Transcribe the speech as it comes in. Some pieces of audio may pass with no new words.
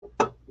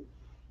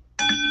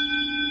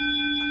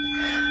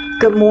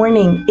Good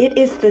morning. It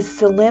is the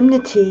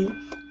solemnity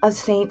of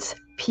Saints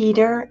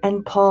Peter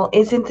and Paul.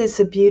 Isn't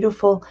this a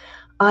beautiful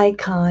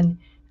icon?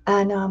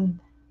 And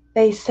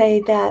they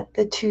say that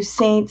the two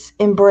saints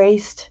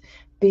embraced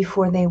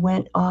before they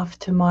went off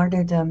to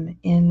martyrdom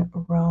in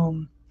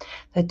Rome.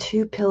 The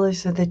two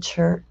pillars of the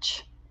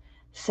church,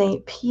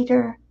 Saint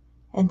Peter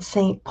and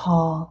Saint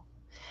Paul.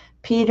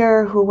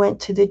 Peter, who went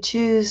to the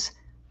Jews,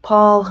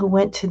 Paul, who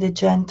went to the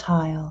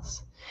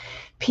Gentiles.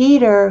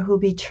 Peter, who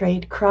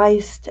betrayed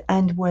Christ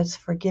and was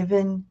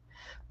forgiven.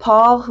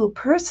 Paul, who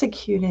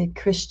persecuted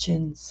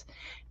Christians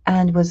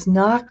and was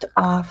knocked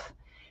off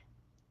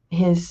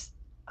his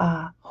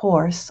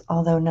horse,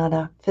 although not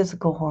a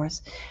physical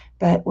horse,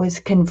 but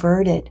was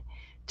converted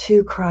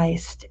to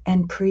Christ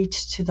and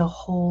preached to the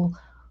whole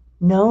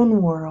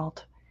known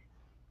world.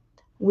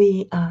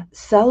 We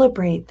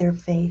celebrate their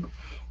faith,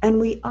 and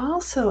we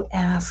also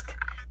ask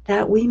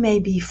that we may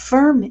be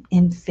firm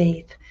in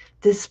faith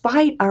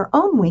despite our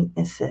own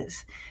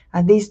weaknesses.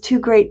 These two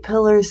great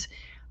pillars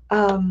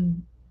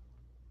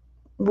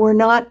were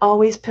not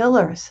always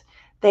pillars.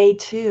 They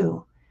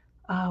too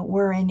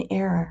were in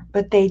error,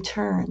 but they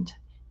turned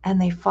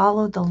and they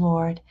followed the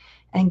Lord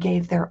and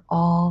gave their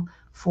all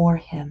for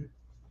him.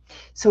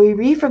 So we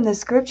read from the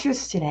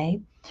scriptures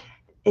today.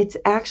 It's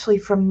actually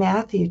from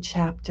Matthew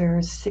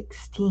chapter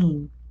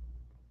 16.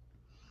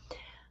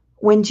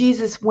 When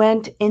Jesus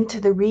went into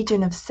the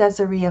region of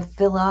Caesarea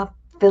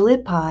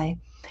Philippi,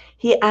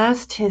 he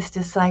asked his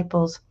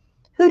disciples,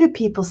 "Who do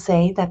people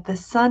say that the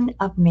Son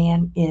of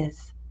Man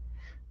is?"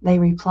 They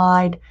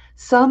replied,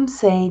 "Some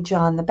say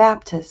John the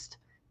Baptist,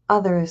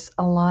 others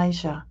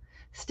Elijah,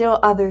 still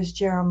others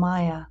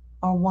Jeremiah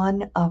or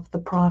one of the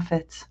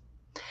prophets."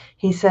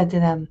 He said to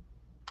them,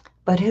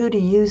 "But who do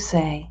you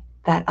say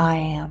that I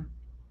am?"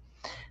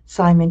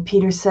 Simon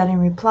Peter said in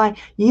reply,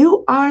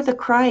 "You are the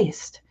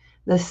Christ,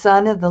 the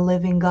Son of the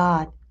living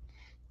God."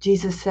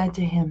 Jesus said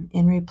to him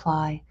in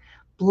reply,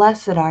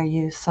 "Blessed are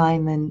you,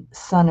 Simon,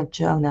 son of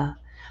Jonah,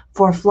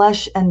 for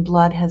flesh and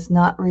blood has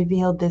not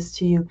revealed this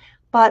to you,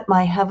 but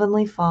my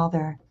heavenly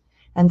Father.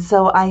 And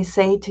so I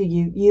say to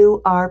you,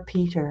 you are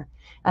Peter,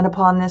 and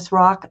upon this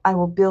rock I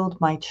will build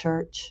my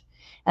church,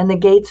 and the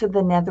gates of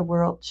the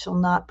netherworld shall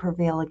not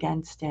prevail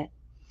against it.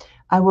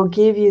 I will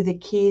give you the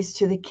keys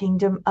to the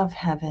kingdom of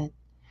heaven.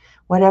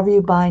 Whatever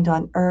you bind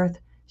on earth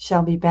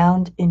shall be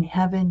bound in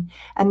heaven,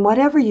 and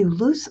whatever you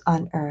loose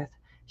on earth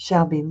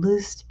shall be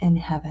loosed in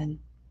heaven."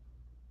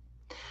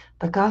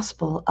 The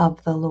Gospel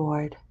of the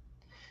Lord.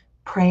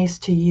 Praise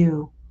to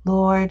you,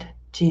 Lord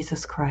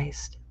Jesus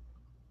Christ.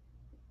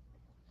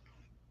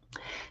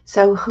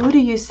 So who do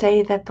you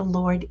say that the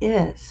Lord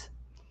is?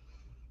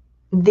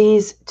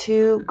 These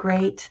two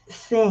great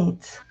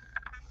saints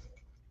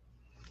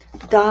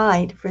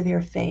died for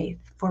their faith,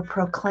 for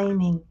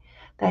proclaiming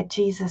that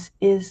Jesus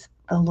is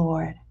the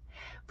Lord,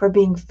 for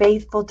being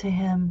faithful to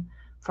him,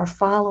 for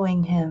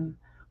following him,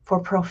 for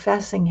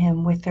professing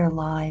him with their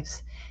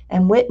lives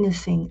and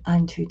witnessing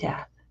unto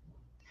death.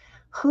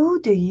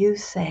 Who do you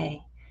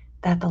say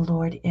that the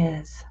Lord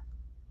is?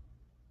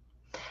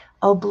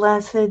 O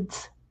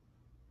blesseds,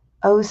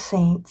 O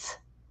saints,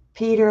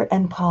 Peter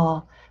and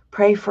Paul,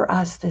 pray for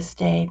us this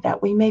day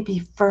that we may be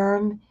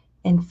firm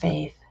in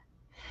faith,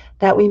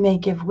 that we may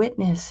give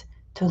witness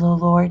to the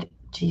Lord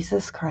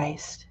Jesus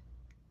Christ,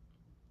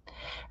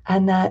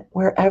 and that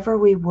wherever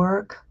we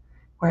work,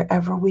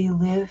 wherever we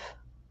live,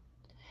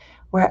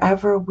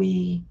 wherever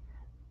we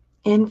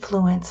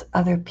influence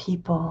other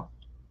people,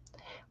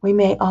 we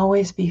may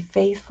always be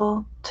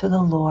faithful to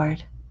the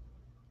Lord.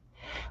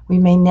 We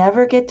may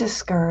never get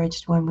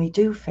discouraged when we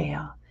do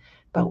fail,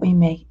 but we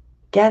may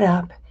get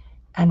up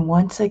and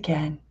once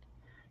again,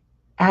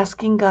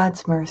 asking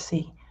God's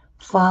mercy,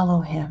 follow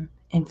him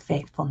in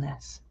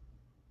faithfulness.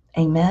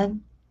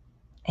 Amen.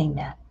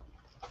 Amen.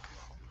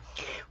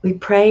 We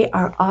pray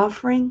our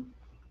offering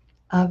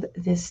of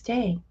this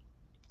day.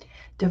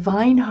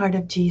 Divine Heart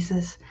of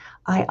Jesus,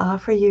 I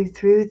offer you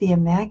through the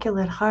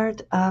Immaculate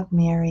Heart of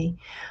Mary,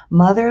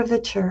 Mother of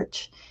the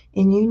Church,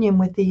 in union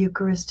with the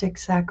Eucharistic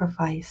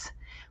sacrifice,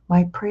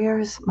 my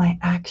prayers, my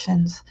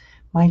actions,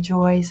 my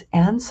joys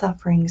and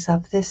sufferings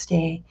of this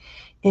day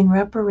in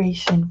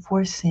reparation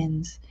for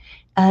sins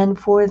and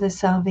for the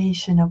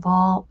salvation of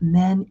all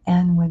men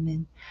and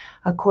women,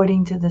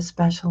 according to the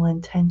special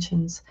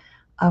intentions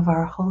of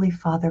our Holy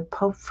Father,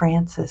 Pope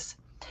Francis,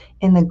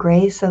 in the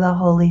grace of the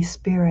Holy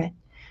Spirit,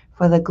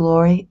 for the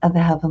glory of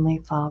the Heavenly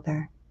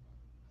Father.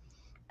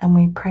 And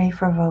we pray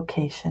for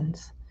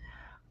vocations.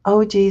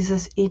 O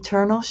Jesus,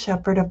 eternal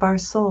shepherd of our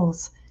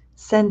souls,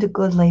 send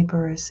good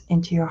laborers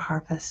into your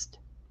harvest.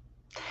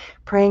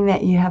 Praying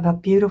that you have a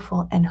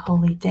beautiful and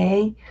holy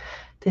day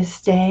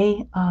this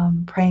day,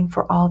 praying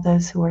for all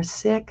those who are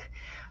sick.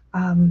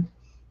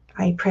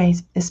 I pray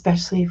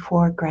especially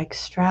for Greg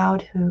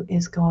Stroud, who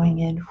is going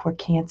in for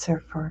cancer,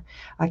 for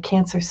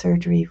cancer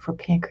surgery for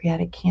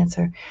pancreatic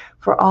cancer,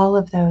 for all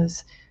of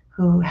those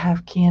who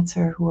have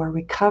cancer, who are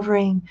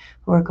recovering,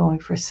 who are going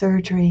for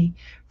surgery,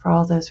 for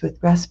all those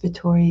with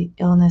respiratory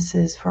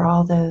illnesses, for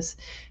all those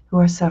who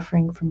are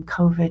suffering from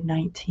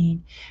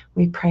COVID-19.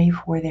 We pray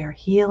for their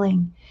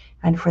healing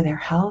and for their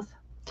health.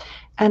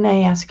 And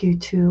I ask you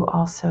to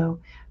also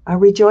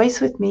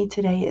rejoice with me.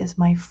 Today is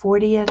my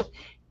 40th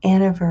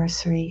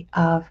anniversary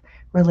of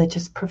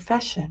religious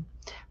profession.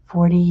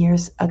 40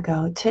 years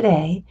ago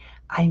today,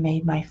 I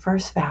made my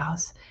first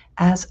vows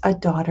as a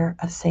daughter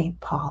of St.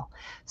 Paul.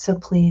 So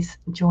please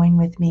join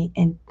with me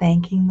in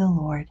thanking the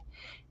Lord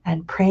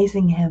and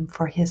praising him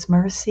for his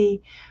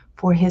mercy,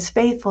 for his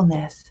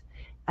faithfulness,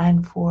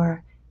 and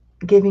for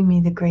giving me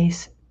the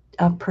grace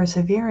of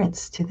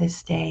perseverance to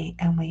this day.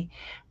 And we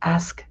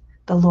ask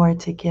the Lord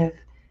to give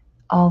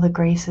all the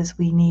graces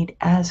we need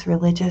as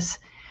religious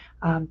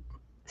um,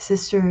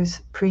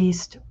 sisters,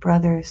 priests,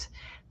 brothers,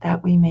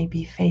 that we may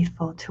be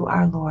faithful to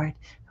our Lord,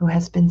 who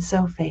has been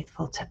so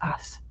faithful to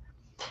us.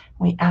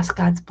 We ask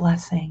God's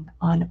blessing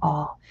on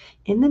all.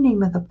 In the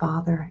name of the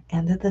Father,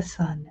 and of the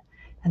Son,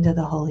 and of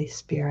the Holy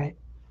Spirit.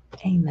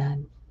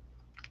 Amen.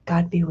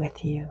 God be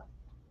with you.